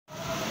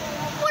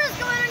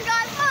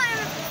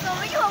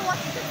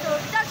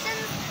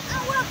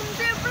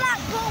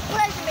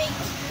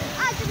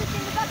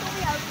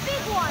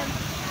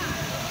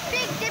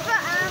Dipper,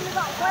 and we've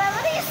got whatever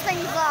these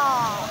things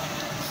are.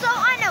 So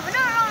I know we're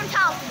not on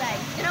town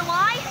today. You know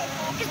why?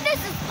 Because this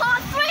is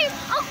part 3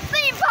 of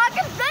Themepark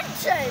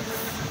Adventures.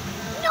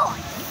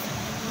 Nice.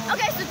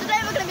 Okay, so today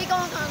we're going to be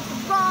going on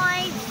some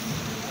rides,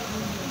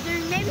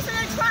 doing maybe some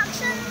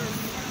attractions,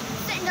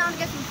 sitting down to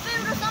get some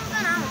food or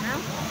something, I don't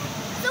know.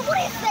 So what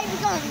do you say we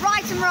go and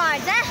ride some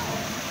rides, eh?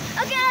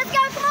 Okay, let's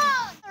go, come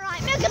on!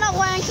 Alright, making our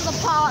way into the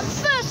park.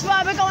 First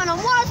ride, we're going on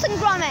Wallace and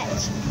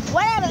Gromit,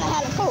 whatever the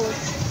hell it's called.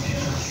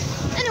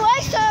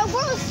 Anyway, so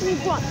Wallace and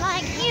Gromit,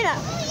 like, you know,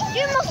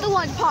 you must have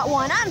watched part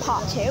 1 and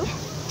part 2.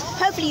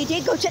 Hopefully you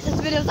did. Go check this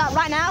video out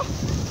right now.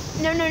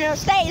 No,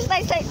 stay.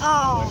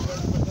 Oh.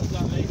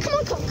 Come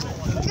on.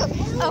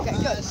 Okay,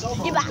 good.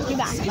 You're back.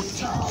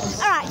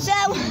 Alright,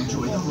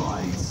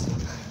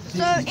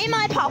 so in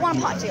my part 1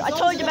 and part 2, I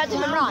told you about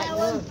different rides.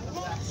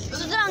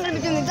 So today I'm going to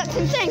be doing the exact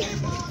same thing,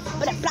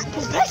 but at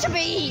Blackpool Pleasure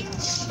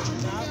Beach.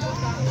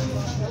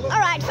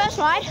 Alright, first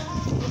ride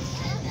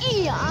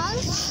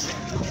is,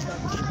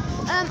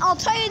 I'll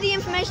tell you the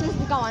information as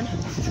we go on.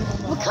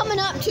 We're coming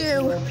up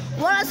to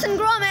Wallace and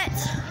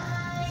Gromit.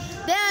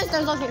 There's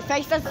those ugly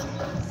faces.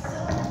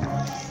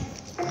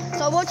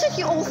 So we'll take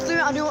you all through.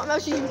 I'll do what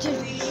most of you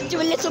do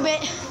a little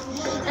bit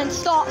and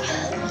stop,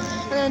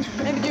 and then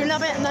maybe do a little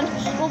bit, and then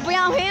we'll be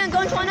out here and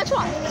go into our next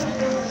one.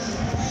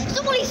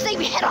 So what do you say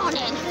we head on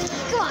in?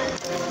 Come on.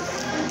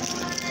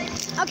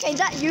 Okay,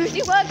 that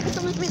usually works because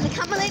someone's being the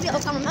camera lady or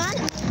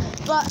cameraman,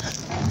 but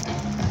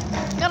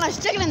gotta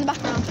stick it in the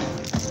background.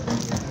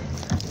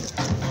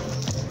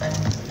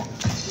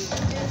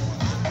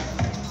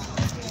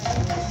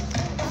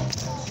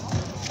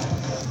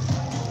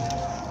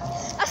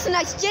 That's a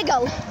nice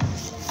jiggle.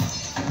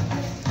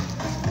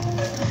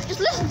 Just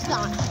listen to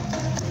that.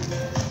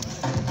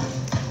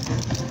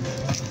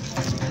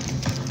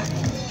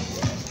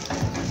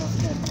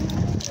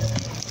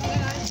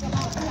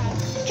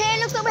 Okay,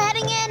 looks like we're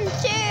heading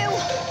into,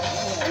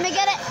 let me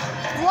get it,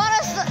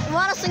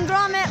 Wallace and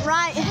Gromit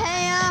right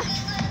here.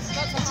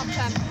 That's at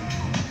 10:30.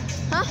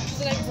 Huh? It's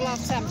an 8 till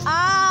 10:30.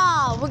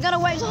 Ah, we're gonna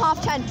wait till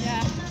 10:30.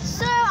 Yeah.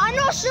 So I'm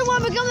not sure where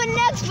we're going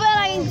next, but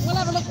We'll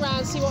have a look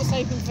around, see what's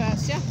open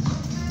first, yeah?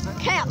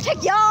 okay, I'll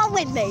take y'all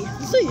with me.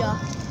 See ya.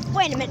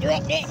 Wait a minute.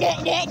 Don't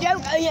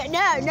go yet.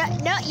 No,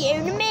 not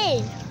you,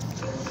 me.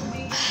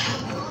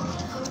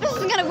 This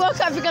isn't gonna work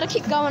out if you're gonna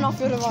keep going off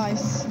your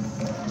device.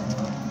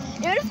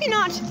 Even if you're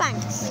not,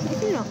 thanks.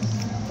 If you're not.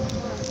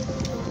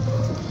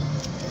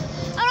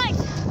 Alright.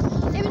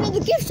 Even though the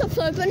gift shop's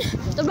open,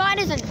 the ride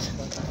isn't.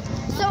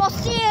 So I'll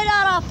see you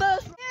at our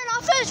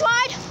first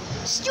ride.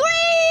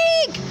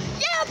 Streak!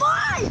 Yeah,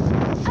 boy!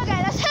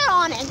 Okay, let's head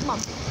on in. Come on.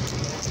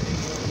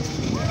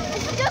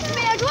 It's just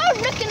me. Do I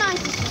recognize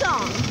the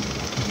song?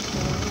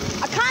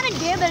 I kind of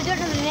do, but I don't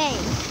know the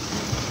name.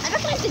 I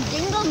recognize the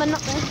jingle, but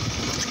not the...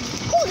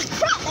 Holy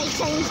crap, they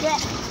changed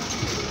it.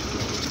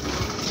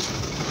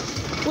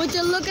 Would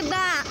you look at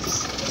that?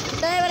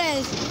 There it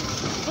is.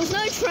 There's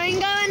no train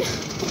going,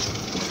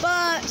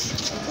 but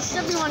there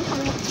should be one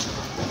coming up.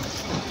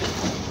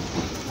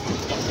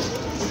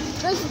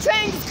 There's a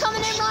train just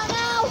coming in right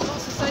now.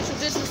 Lots of social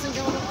distancing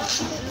going on.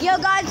 Yo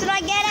guys, did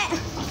I get it?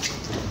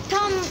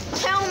 Tell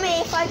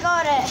me if I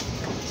got it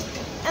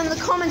in the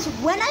comments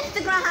when I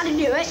figure out how to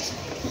do it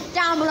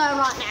down below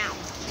right now.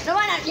 No,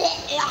 why not?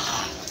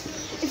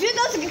 If you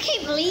guys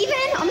keep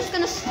leaving, I'm just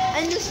gonna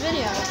end this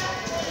video.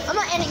 I'm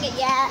not ending it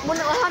yet.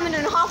 I haven't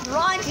done half the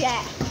rides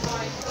yet.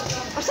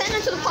 I'm sitting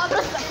into the park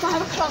at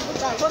 5 o'clock.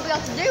 What we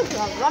got to do?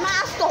 Run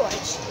out of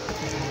storage.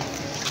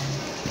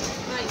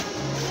 Right.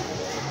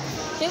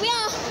 Here we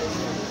are.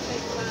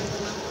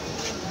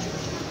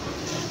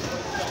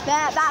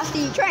 That's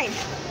the train.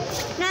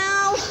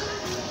 Now,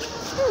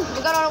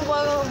 we got a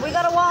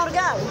while to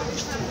go.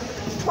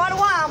 Quite a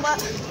while,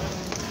 but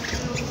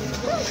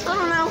I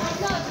don't know.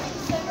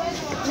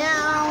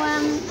 Now,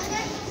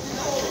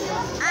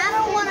 I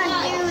don't want to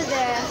do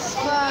this,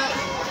 but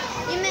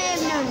you may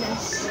have known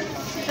this.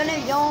 If any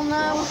of y'all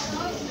know,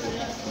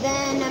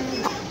 then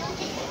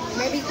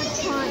maybe you could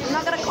try. I'm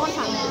not gonna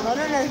contact you. I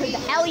don't know who the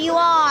hell you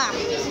are.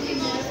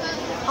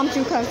 I'm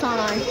too close,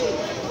 aren't I?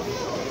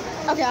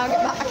 Okay, I'll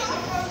get back.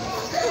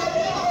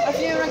 If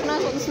you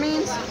recognize what this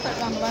means, put it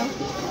down below.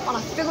 I'm gonna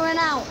figure it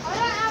out.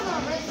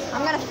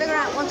 I'm gonna figure it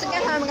out. Once I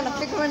get home, I'm gonna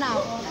figure it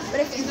out.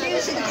 But if you do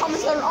see the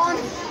comments that are on,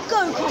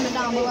 go comment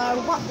down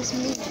below what this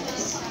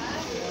means.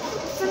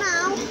 For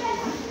now,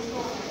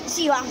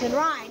 see you after the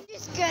ride.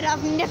 Just good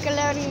of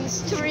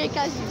Nickelodeon's Tariq,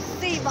 as you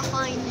see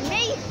behind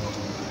me.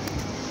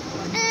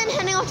 And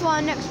heading off to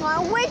our next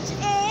ride, which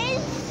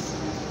is...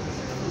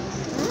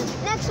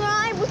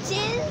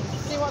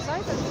 See what's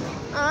open.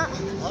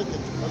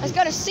 Let's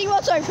go to see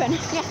what's open.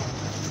 Yeah.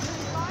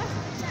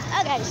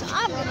 Okay, so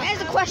here's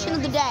the question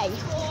of the day.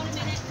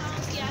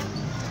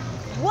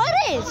 What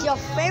is your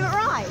favourite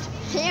ride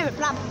here at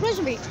Blackpool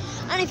Pleasure Beach?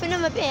 And if you've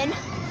never been,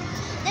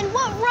 then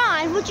what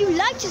ride would you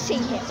like to see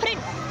here? Put it...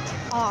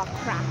 Oh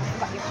crap, I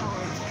forgot your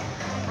comments.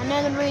 I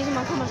know the reason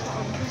my comments are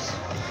on. It's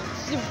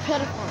super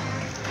pitiful.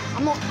 I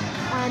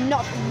am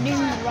not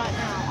nude right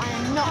now. I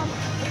am not,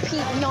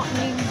 repeat, not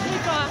nude.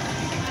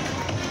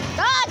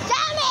 God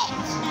damn it!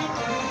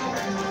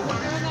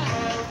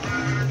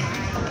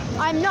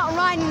 I'm not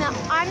riding that.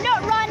 I'm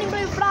not riding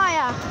Blue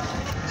Flyer.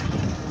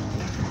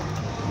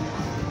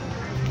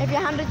 If you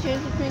had to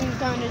choose between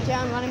going to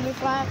jail and riding Blue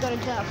Flyer, go to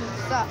jail because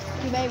it sucks.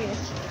 You babyish.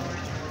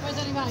 Where's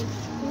Eddie May?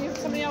 Can you have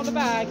somebody hold the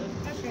bag?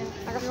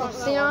 I got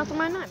see after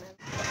my nightmare.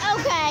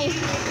 Okay.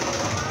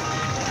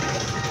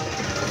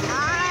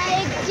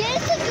 I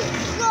guess I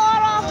just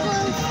got off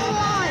Blue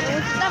Flyer.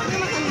 It's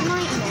definitely like a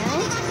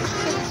nightmare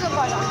because it's so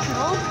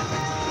bidirectional.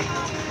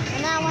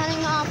 And now we're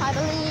heading off, I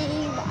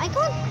believe.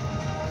 Icon?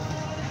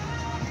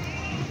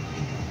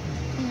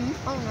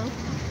 I don't know.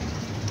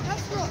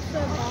 That's not so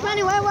bad. But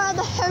anyway, where are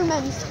the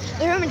humans?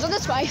 The humans are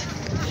this way.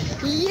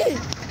 Yeah.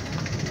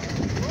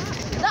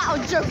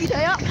 That'll joke you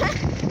day up, huh?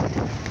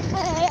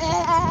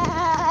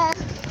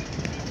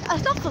 I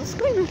stopped for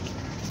screaming.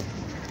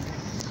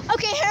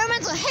 Okay,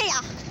 humans are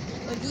here.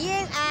 With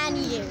you and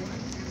you.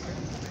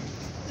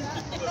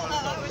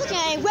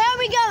 Okay, where are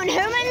we going,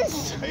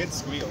 humans? I had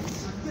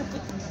squeals.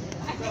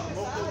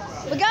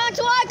 We're going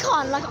to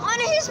Icon, like on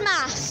his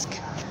mask.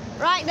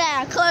 Right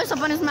there, close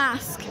up on his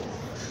mask.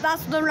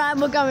 That's the ride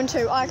we're going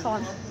to,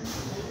 Icon.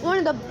 One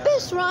of the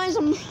best rides,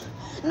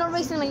 not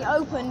recently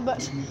opened,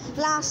 but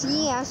last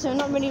year, so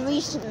not really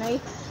recently.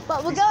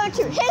 But we're going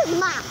to his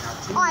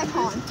mask,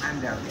 Icon.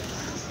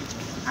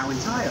 Our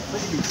entire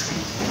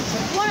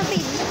One of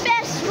the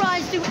best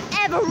rides to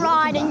ever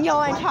ride in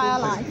your entire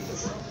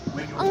life.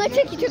 I'm going to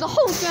take you through the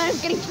whole journey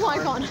of getting to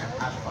Icon.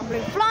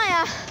 Blue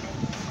Flyer,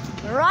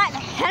 right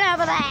head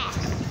over there.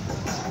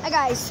 Hey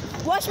guys,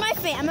 watch my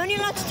feet. I'm only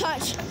allowed to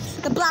touch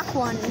the black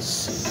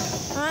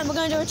ones. Alright, we're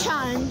going to do a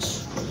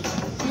challenge.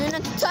 I'm going to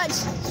have to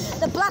touch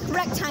the black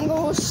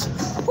rectangles.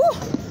 Woo!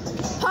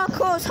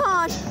 Parkour's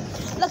hard.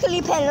 Luckily,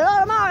 you played a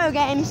lot of Mario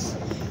games.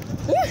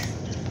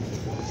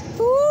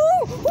 Woo!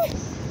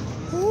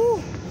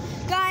 Ooh.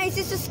 Guys,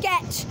 it's a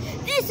sketch.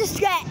 It's a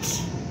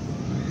sketch.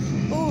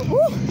 Ooh.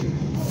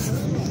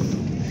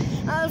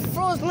 That was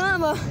frozen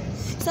lava.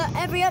 So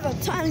every other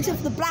time except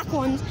for the black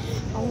ones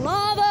are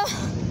lava.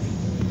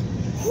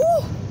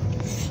 Woo.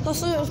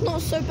 Also, it's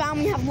not so bad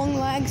when you have long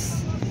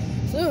legs.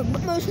 So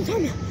most of the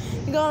time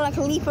you gotta like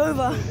leap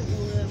over.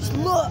 Just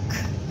look.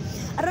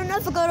 I don't know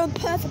if I got a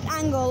perfect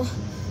angle,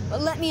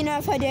 but let me know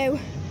if I do.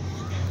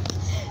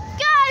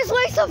 Guys,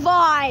 we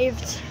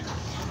survived.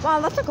 Wow,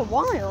 that took a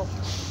while.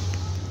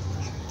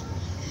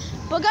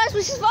 But guys,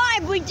 we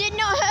survived. We did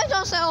not hurt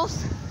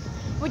ourselves.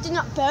 We did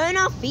not burn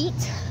our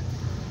feet.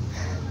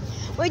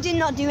 We did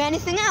not do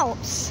anything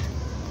else.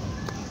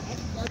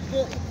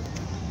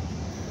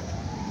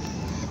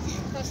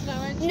 That's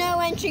no entry. No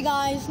entry,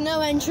 guys.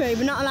 No entry.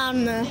 We're not allowed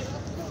in there.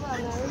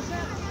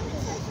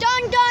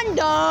 Dun dun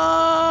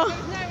dun.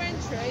 There's no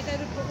entry. They'd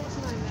have put what's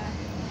the name there?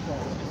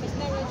 There's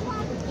no entry.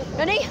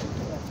 Ready?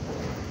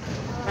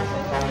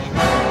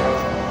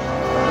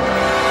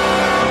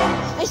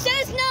 It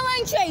says no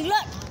entry.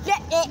 Look.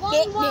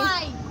 One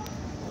way.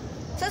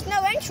 It says no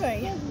entry.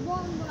 There's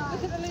one way.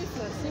 Look at the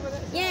leaflet. See what it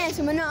says. Yeah,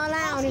 so we're not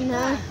allowed in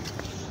there.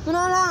 We're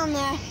not allowed in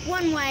there.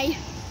 One way.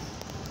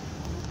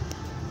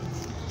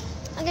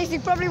 I guess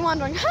you're probably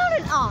wondering, how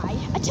did I,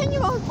 a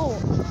 10-year-old boy,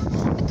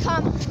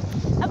 become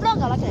a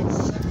vlogger like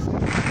this?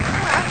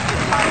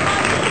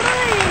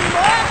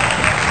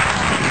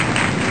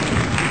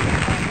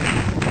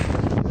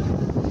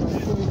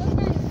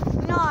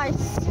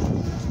 Nice.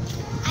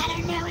 I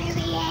don't know who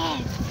he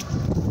is.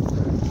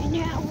 I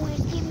know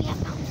always give me a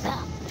thumbs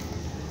up.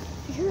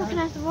 If you're looking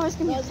at the voice,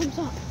 give me a thumbs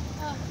up.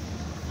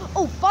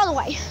 Oh, by the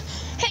way,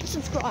 hit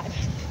subscribe.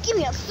 Give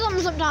me a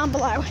thumbs up down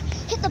below.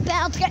 Hit the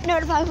bell to get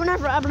notified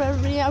whenever I upload a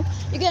video.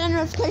 You get a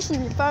notification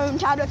on your phone,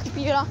 tablet,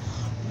 computer,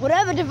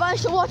 whatever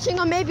device you're watching,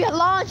 or maybe a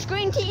large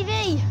screen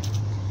TV.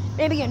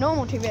 Maybe a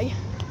normal TV.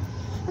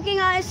 Okay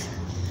guys,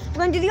 we're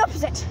going to do the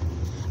opposite.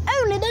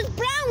 Only those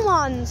brown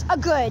ones are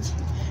good.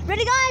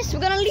 Ready guys?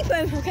 We're going to leap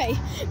over. Okay,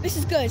 this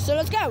is good, so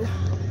let's go.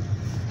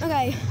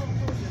 Okay,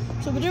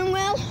 so we're doing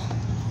well.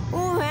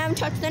 Oh, I haven't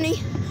touched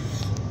any.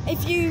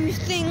 If you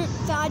think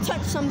that I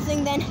touched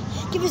something, then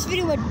give this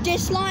video a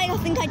dislike. I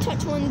think I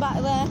touched one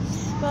back there.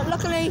 But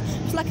luckily,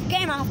 it's like a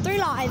game. I have 3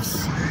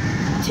 lives.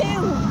 2.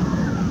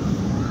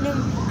 No,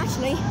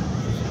 actually.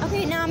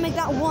 Okay, now I make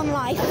that 1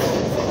 life.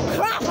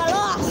 Crap, I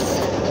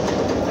lost.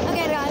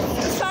 Okay, guys,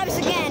 let's try this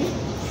again.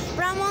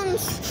 Brown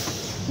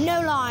ones, no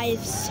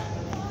lives.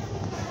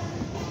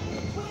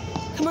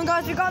 Come on,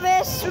 guys, we got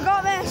this. We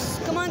got this.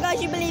 Come on,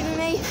 guys, you believe in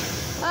me.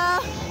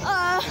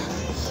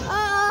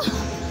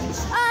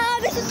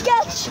 This is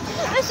sketch.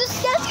 This is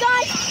sketch,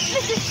 guys.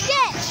 This is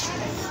sketch.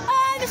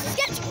 This is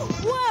sketch.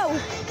 Whoa.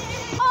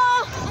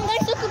 I'm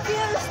getting so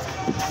confused.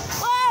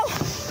 Whoa.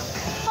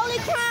 Holy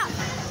crap.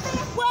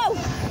 Whoa.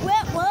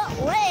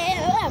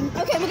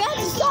 Okay, we're going to have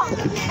to stop. I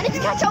need to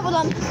catch up with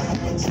them.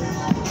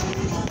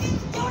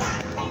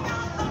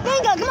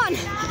 Bingo, come on.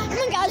 Come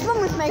on, guys, run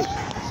with me.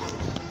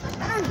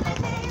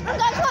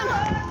 Guys, come on.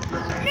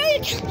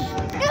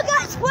 No,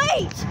 guys,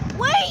 wait.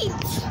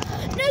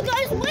 No,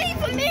 guys, wait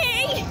for me.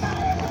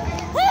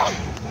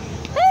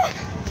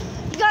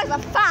 You guys are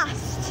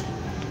fast.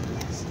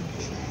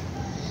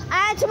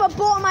 had to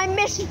abort my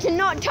mission to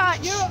not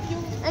touch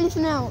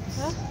anything else.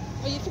 Huh?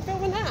 Oh, you can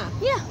film that?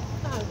 Yeah,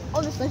 No.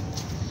 obviously.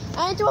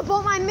 I had to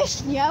abort my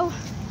mission, yo.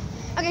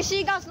 Okay, so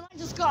you guys, I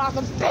just got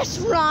like the best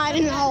ride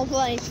in the whole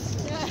place.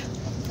 Yeah.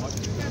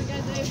 Gotta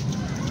go, dude.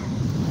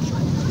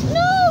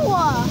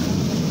 No!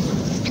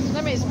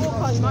 That means walk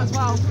on, you might as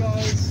well.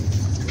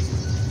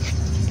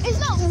 It's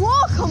not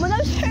walk on with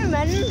those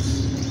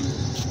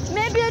humans.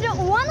 Maybe I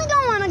don't want to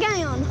go on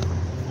again.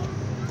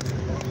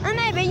 And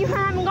maybe you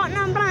haven't got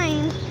no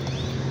brain.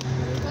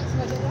 That's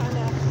what I did right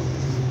now.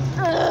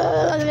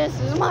 This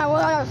is my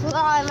worst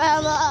life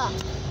ever.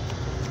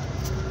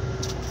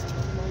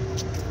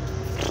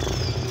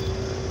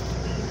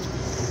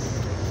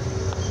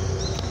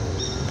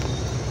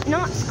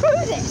 No,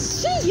 screw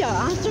this. See ya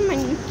after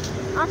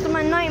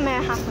my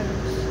nightmare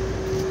happens.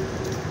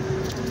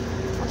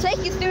 I'll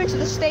take you through to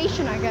the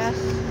station, I guess.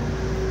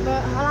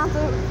 But I'll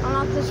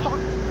have to stop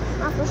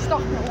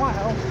in a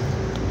while.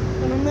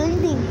 But I'm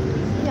ending.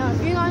 Yeah,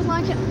 if you guys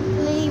like it,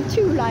 leave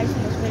 2 likes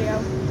in this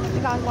video. If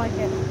you guys like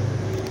it.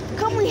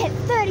 Can we hit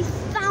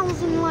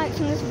 30,000 likes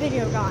in this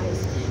video,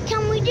 guys?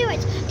 Can we do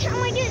it? Can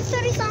we do it?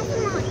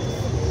 30,000 likes.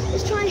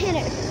 Let's try and hit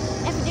it.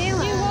 If we do,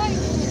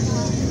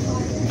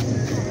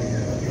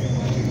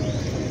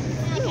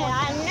 okay,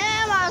 I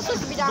know I was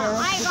supposed to be down.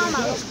 I ain't going to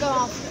go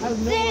off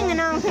thing, and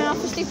now I'm going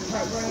off the stupid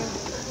program.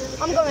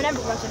 I'm going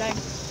everywhere today.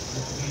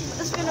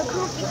 This video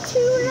can't be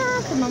too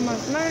long because my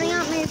mum's moaning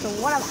at me, so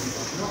whatever.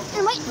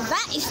 And wait,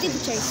 that is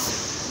stupid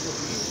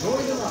chase.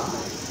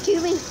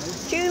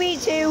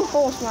 2v2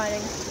 horse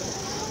riding.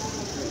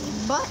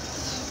 But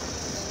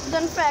it's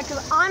unfair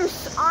because I'm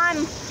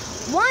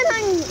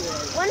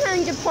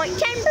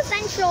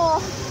 100.10% sure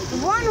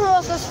one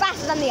horse was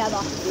faster than the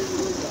other.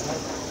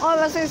 All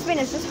of us who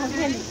finish just have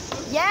him.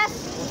 Yes?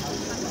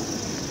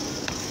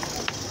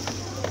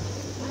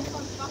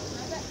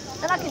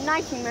 They're like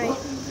igniting me.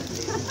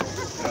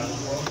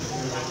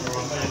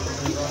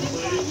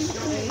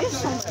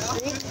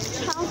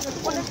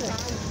 What is it?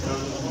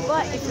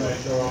 But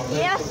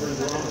yes.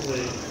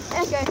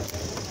 Okay.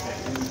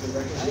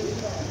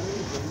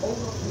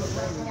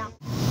 Yeah.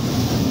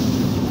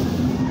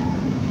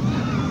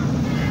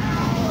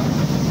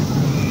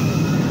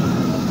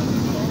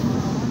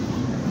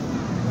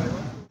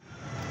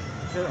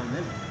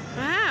 I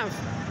have.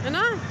 I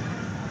know.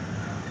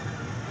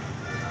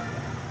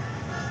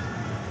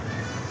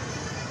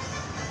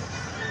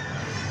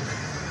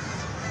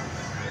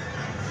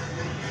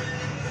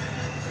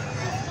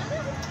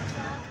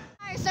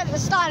 I said at the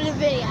start of the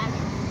video.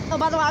 Oh,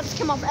 by the way, I just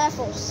came off Air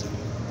Force.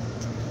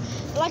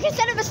 Like I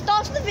said at the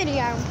start of the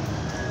video,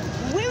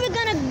 we were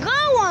gonna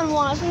go on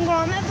Wallace and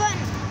Gromit,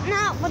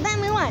 but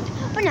then we weren't.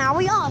 But now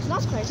we are, so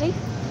that's crazy.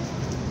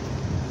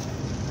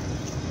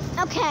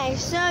 Okay,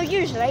 so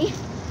usually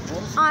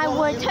I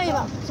would tell you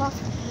about stuff.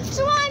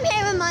 So I'm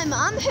here with my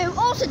mum, who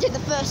also did the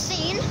first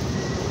scene,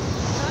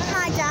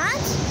 my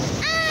dad,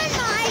 and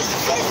my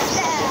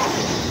sister.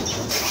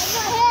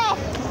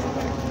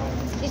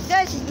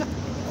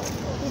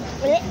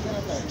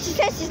 She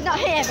says she's not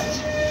here,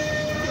 but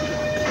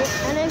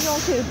and there's all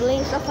tubely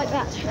and stuff like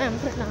that.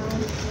 Put it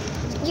down.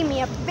 Give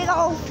me a big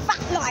old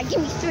fat lie. Give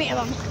me 3 of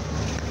them.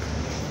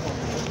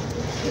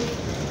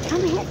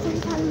 Can we hit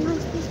 30,000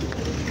 likes, please?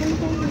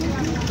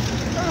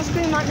 I'll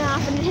scream right now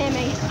if you didn't hear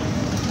me.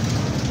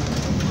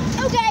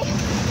 Okay.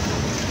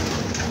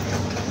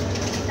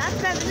 That's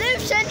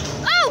revolution.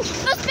 Oh,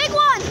 that's a big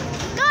one.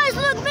 Guys,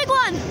 look, big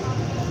one.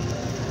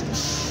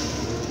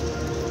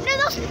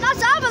 No,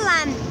 that's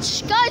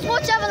avalanche. Guys,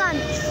 watch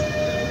avalanche.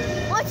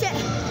 Watch it.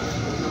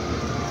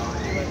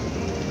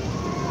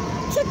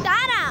 Check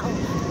that out.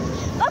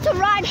 That's a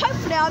ride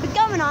hopefully I'll be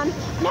going on,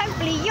 and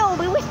hopefully you'll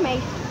be with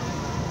me.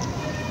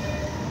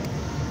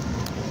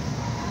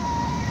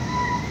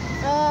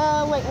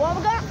 Wait, what are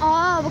we going?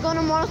 Oh, we're going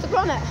on Wallace and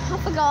Gromit. I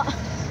forgot.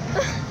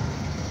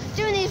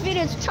 Doing these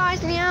videos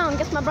tries me out and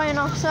gets my brain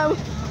off, so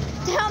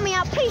to help me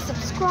out, please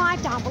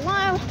subscribe down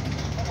below.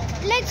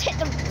 Let's hit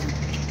the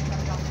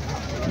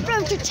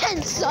road to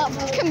 10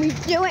 subs. Can we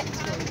do it?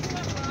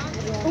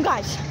 Well,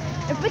 guys,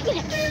 if we can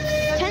hit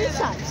 10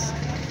 subs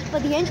by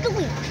the end of the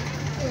week,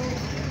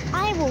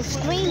 I will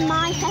scream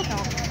my head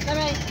off.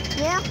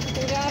 Yeah?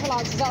 We're gonna have a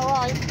lunch, is that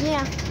alright?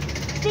 Yeah.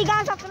 See you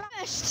guys after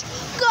first.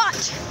 Got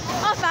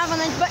off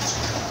avalanche, but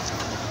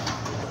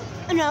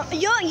no,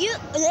 you.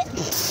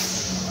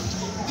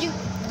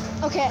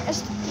 Okay, I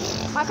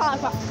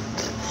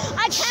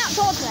can't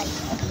talk today.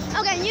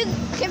 Okay, you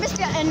give us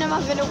the end of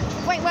my video.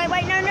 Wait, no,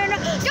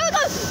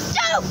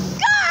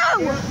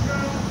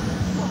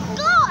 go!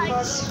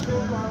 Guys,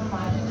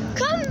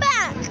 come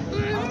back.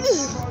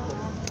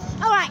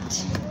 All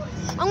right,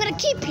 I'm gonna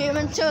keep you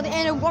until the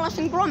end of Wallace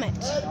and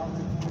Gromit.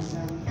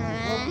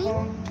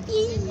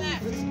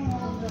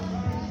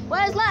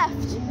 Where's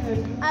left?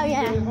 Oh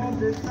yeah.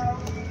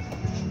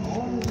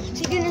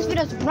 See, doing this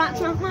video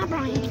rats off my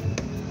brain.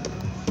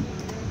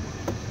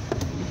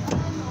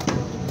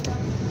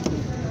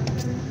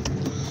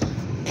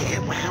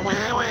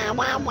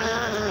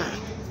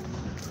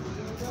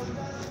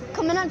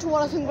 Coming out to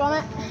Wallace and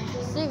Gromit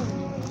soon.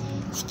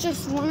 It's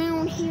just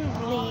round here, I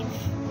believe.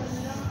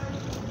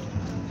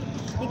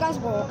 You guys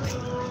walk.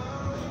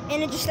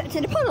 And it just slipped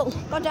in the puddle.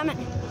 God damn it.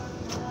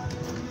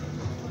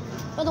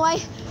 By the way,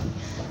 if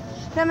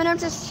you haven't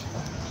noticed,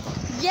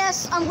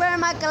 yes, I'm wearing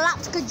my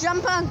Galactica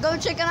jumper. Go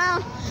check it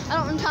out. I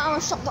don't know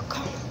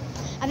shop.com.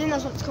 I think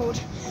that's what it's called.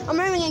 I'm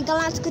wearing a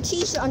Galactica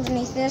t-shirt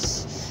underneath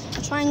this.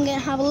 I'll try and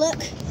have a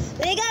look.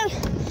 There you go.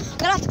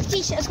 Galactica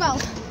t-shirt as well.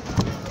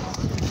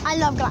 I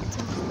love Galactica.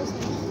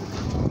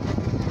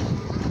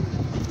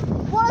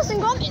 Wallace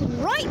and Gromit is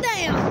right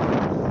there.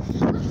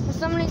 For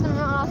some reason, I'm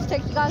not allowed to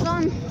take you guys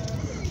on.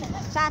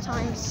 Sad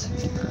times.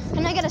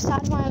 Can I get a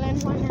sad violin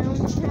right now?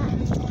 Yeah.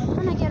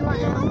 Can I get it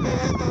right now?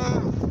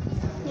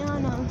 Yeah, I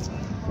know.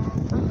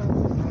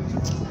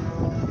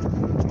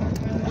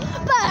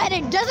 But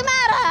it doesn't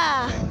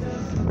matter!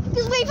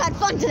 Because we've had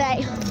fun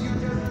today.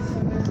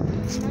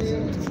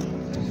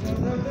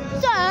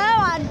 So,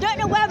 I don't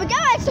know where we're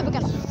going, so we're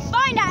going to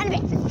find out in a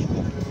bit.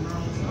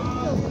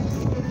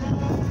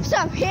 So,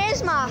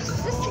 here's my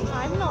sister.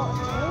 I'm not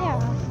here.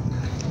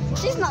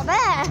 She's not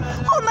there.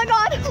 Oh my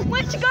god,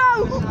 where'd she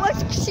go?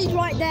 She's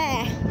right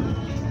there.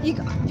 You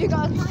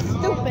guys are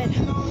stupid.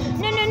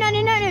 No,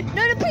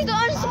 please don't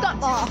unsubscribe.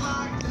 Oh.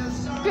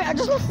 Dude, I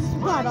just lost a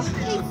subscriber.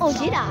 Oh,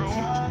 did I?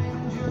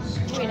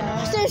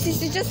 Seriously,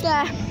 she's just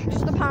there.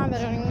 Just the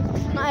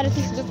paramedic. Not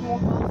editing, just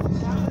walk off.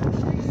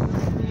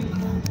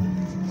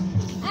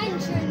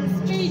 Entrance,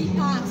 speedy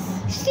pass.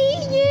 See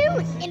you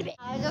in a bit.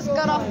 I just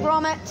got off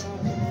from it.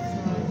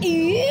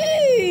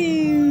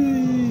 Ew.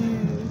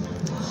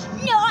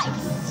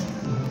 Nice.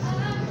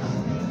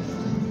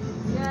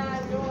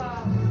 Yeah, you're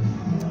out.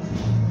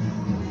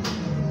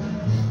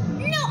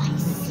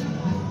 Nice.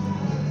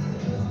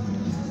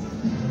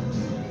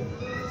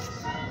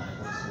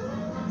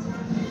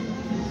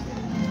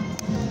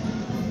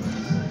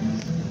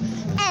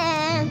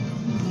 And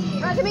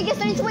right, can we get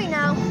something to eat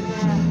now?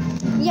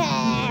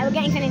 Yeah, we're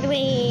getting something to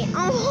eat.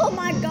 Oh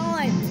my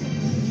god.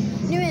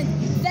 New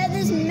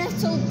Feathers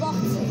metal bottle.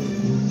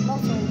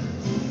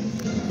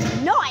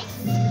 Nice.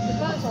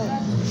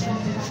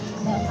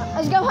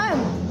 Let's go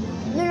home.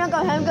 No, not go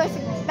home. Go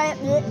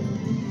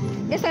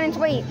get something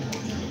to eat.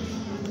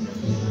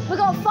 We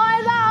got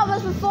 5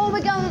 hours before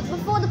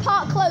the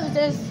park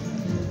closes.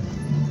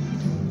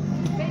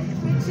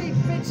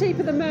 Bit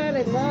cheaper than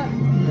Merlin, right?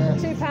 Yeah.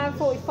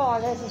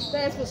 £2.45.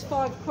 Theirs was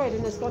 £5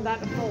 and it's gone down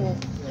to 4.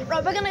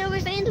 Right, we're gonna go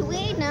stand to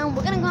eat now.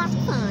 We're gonna go have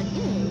some fun.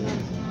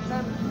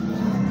 Yeah.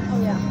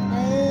 Oh yeah.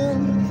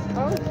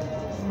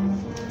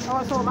 Oh,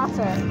 I thought that's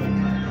it.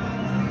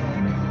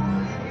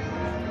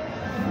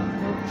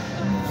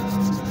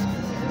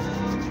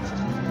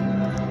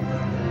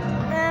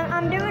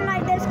 I'm doing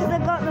like this because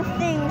I've got the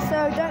thing,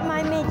 so don't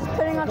mind me just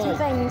putting on some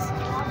things.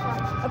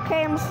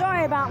 Okay, I'm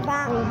sorry about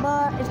that,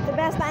 but it's the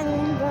best thing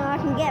that I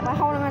can get by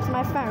holding onto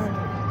my phone.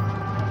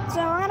 So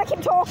I'm gonna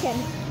keep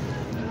talking.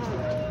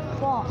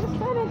 What?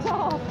 Turn it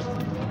off.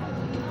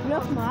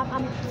 Look,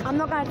 Mom, I'm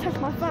not gonna touch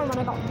my phone when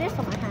I got this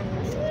on my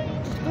hands.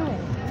 Just do it.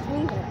 Just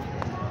leave it.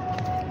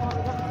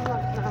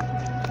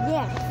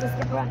 Yes, let's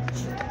get brunch.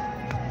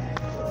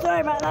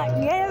 Sorry about that.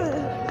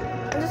 Yeah.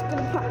 I'm just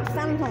gonna put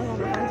sanitizer on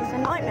my hands. It's a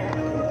nightmare.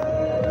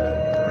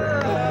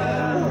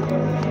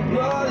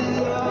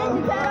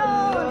 Ninja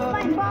Turtles,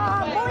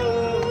 SpongeBob, boy!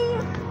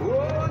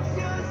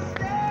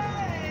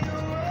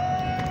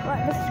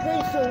 Right, this is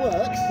It still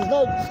works. There's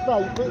no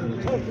display, but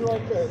you take your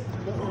own bit.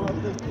 Get your own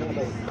bit, you know.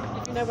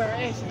 You know where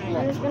it is.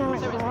 I'm just gonna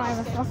like drive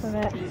us off of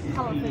it.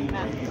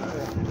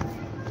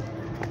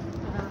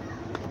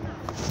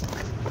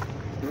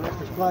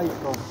 Display's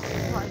gone.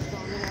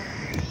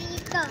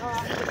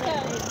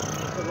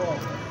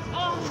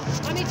 Oh,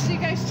 I need to do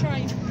Ghost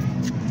Train.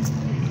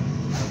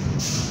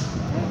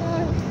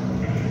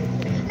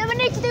 Then we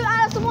need to do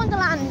Alice in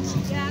Wonderland.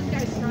 Yeah, and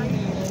Ghost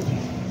Train.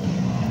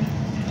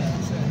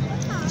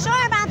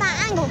 Sorry about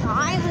that angle,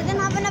 guys. I didn't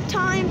have enough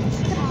time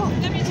to pop.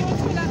 Let me do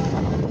what's with that.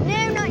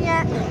 No, not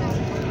yet.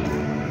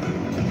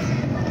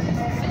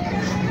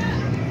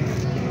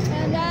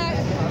 And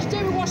do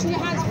with washing your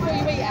hands before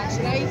you eat,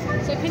 actually.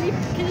 So can you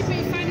put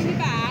your phone in your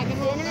bag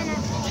and In a minute.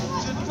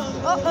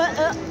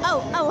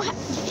 Oh.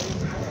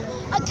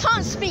 I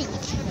can't speak.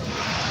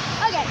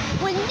 Okay,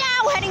 we're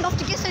now heading off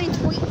to get something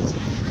to eat.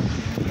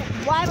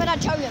 Why would I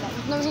tell you that?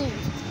 There's no reason.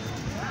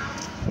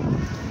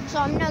 So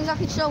I'm not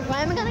exactly sure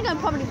where we're gonna go.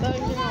 Probably Burger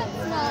King.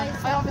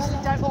 I obviously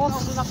don't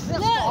want enough for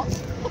this spot.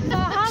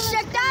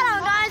 Check that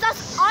out, guys.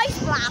 That's Ice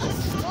Blast.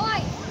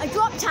 A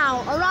drop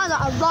tower, or rather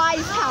a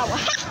rise tower.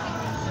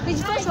 Because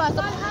you first rise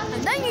up,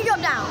 and then you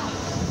drop down.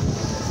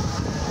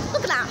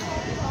 Look at that.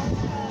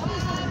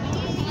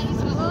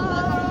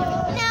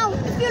 Now,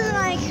 if you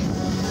like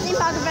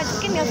Themepark Adventures,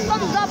 give me a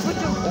thumbs up with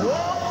your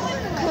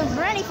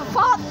ready for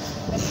fart.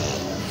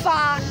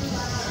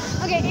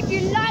 Okay, if you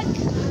like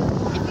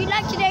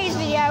today's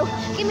video,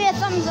 give me a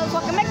thumbs up so I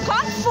can make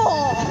part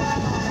 4.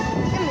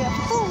 Give me a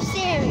full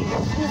series,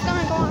 and it's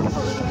gonna go on for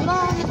as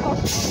long as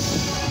possible.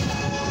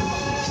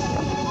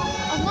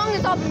 As long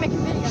as I'll be making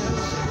videos.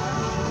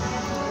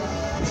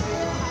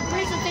 At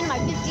least it's in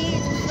like 15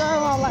 eat, so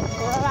I'll like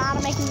grow out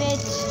of making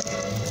vids.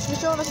 I'm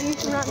sure there's some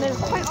YouTube that are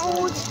quite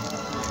old,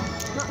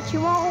 not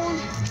too old.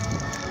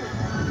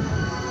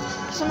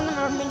 Some of them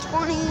are in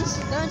 20s,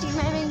 30s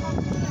maybe,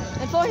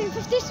 and 40s,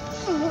 50s.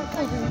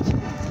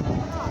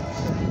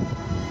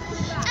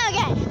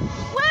 Okay,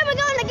 where are we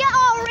going to get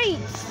our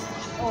eats?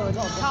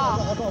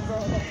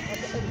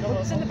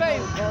 It's in the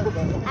boot.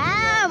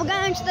 Ah, we're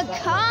going to the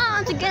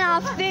car to get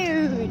our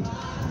food.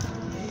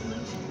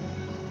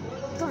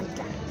 Go on,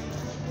 Jack.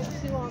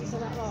 Who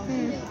answered that long?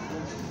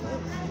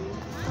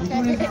 You're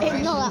going to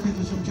Ignore that.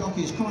 looking for some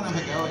jockeys. Come and have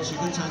a go. It's a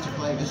good time to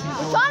play this.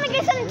 I'm trying to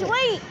get something to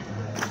eat.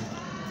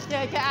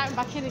 Yeah, get out and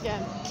back in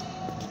again.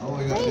 All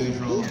we got to do is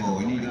roll the ball.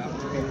 We need a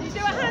couple of You do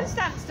a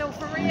handstand still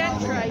for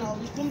re-entry. No,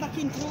 you come back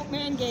in through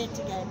main gate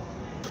again.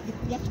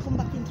 You have to come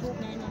back in through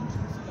main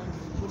entrance again.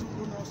 You don't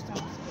do no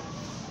stamps again.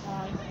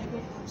 You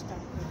don't do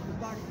stamps. You've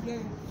got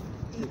your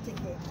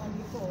e-ticket on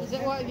your phone. Is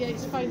it what? Yeah,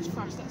 his phone's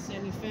crashed, that's the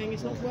only thing.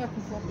 It's not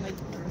working properly.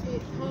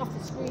 Half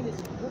the screen is...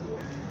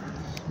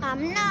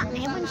 I'm not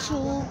even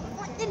sure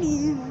what to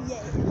do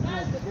yet.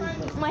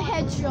 My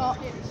headshot.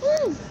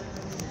 Woo.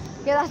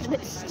 Yeah, that's a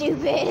bit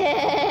stupid.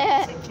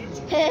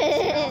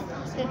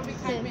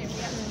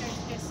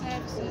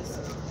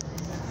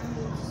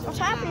 What's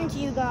happening to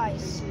you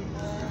guys?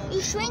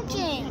 You're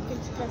shrinking.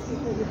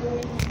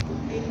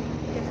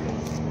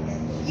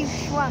 You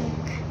shrunk.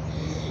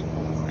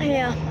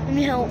 Yeah, let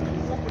me help.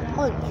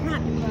 Oh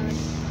crap, you guys.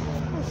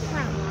 Oh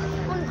crap.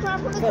 Oh crap,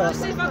 look at Let's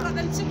see if I've got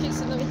them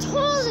tickets in the... It's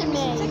holding me.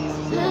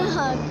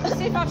 Let's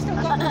see if I've still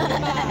got them in the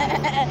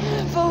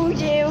bag. Fooled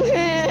you.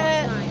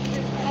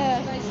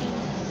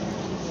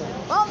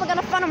 Well, we're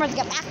gonna find them to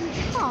get back in the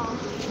car.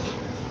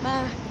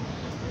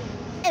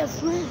 There's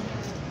 4.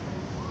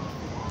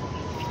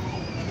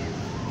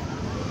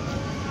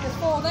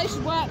 They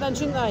should work then,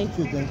 shouldn't they?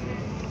 Should they?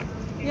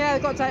 Yeah,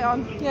 they've got a date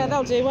on. Yeah,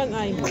 they'll do, won't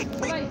they?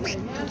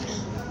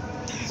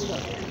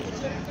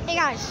 Hey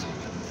guys.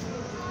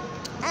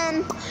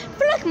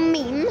 For like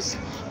memes,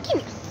 give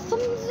me a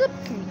thumbs up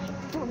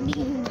for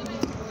memes.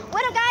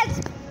 What up, guys?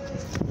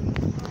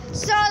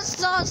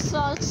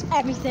 Sauce,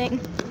 everything.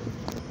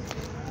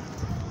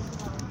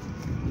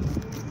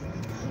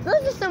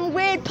 Those are some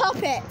weird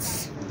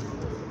puppets.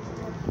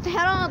 What the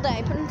hell are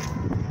they?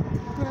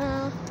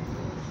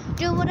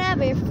 Do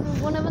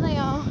whatever they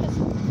are.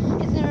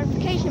 Hit the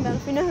notification bell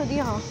if you know who they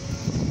are.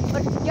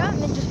 But if you don't,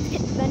 then just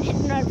hit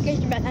the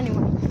notification bell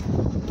anyway.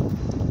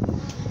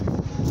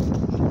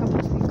 You'll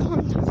possibly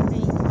contact me.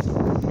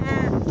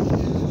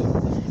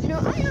 You know,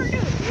 I don't know.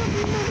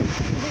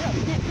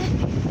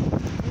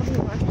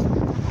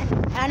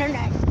 I don't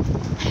know.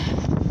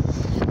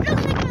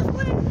 Looks like us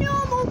with a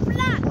normal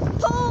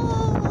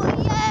Blackpool!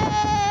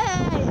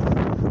 Yay!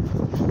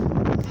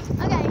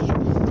 Okay,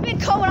 it's a bit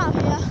cold out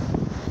here.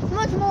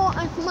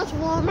 Much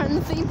warmer in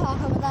the theme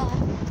park over there.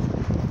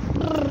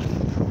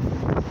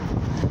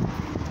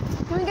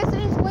 Can we get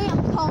something to eat?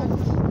 I'm cold.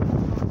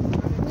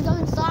 When we go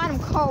inside, I'm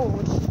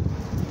cold.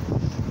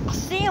 I'll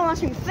see you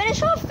once we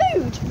finish our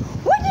food.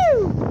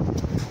 Woo-hoo!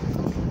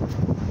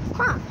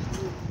 Crap.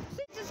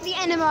 This is the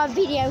end of our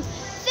video.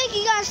 Thank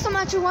you guys so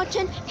much for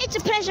watching. It's a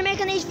pleasure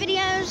making these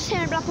videos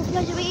here in Blackpool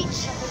Pleasure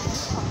Beach.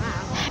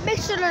 Make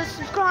sure to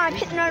subscribe,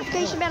 hit the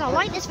notification bell, and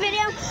like this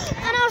video.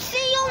 And I'll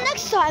see you all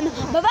next time.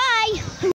 Bye-bye.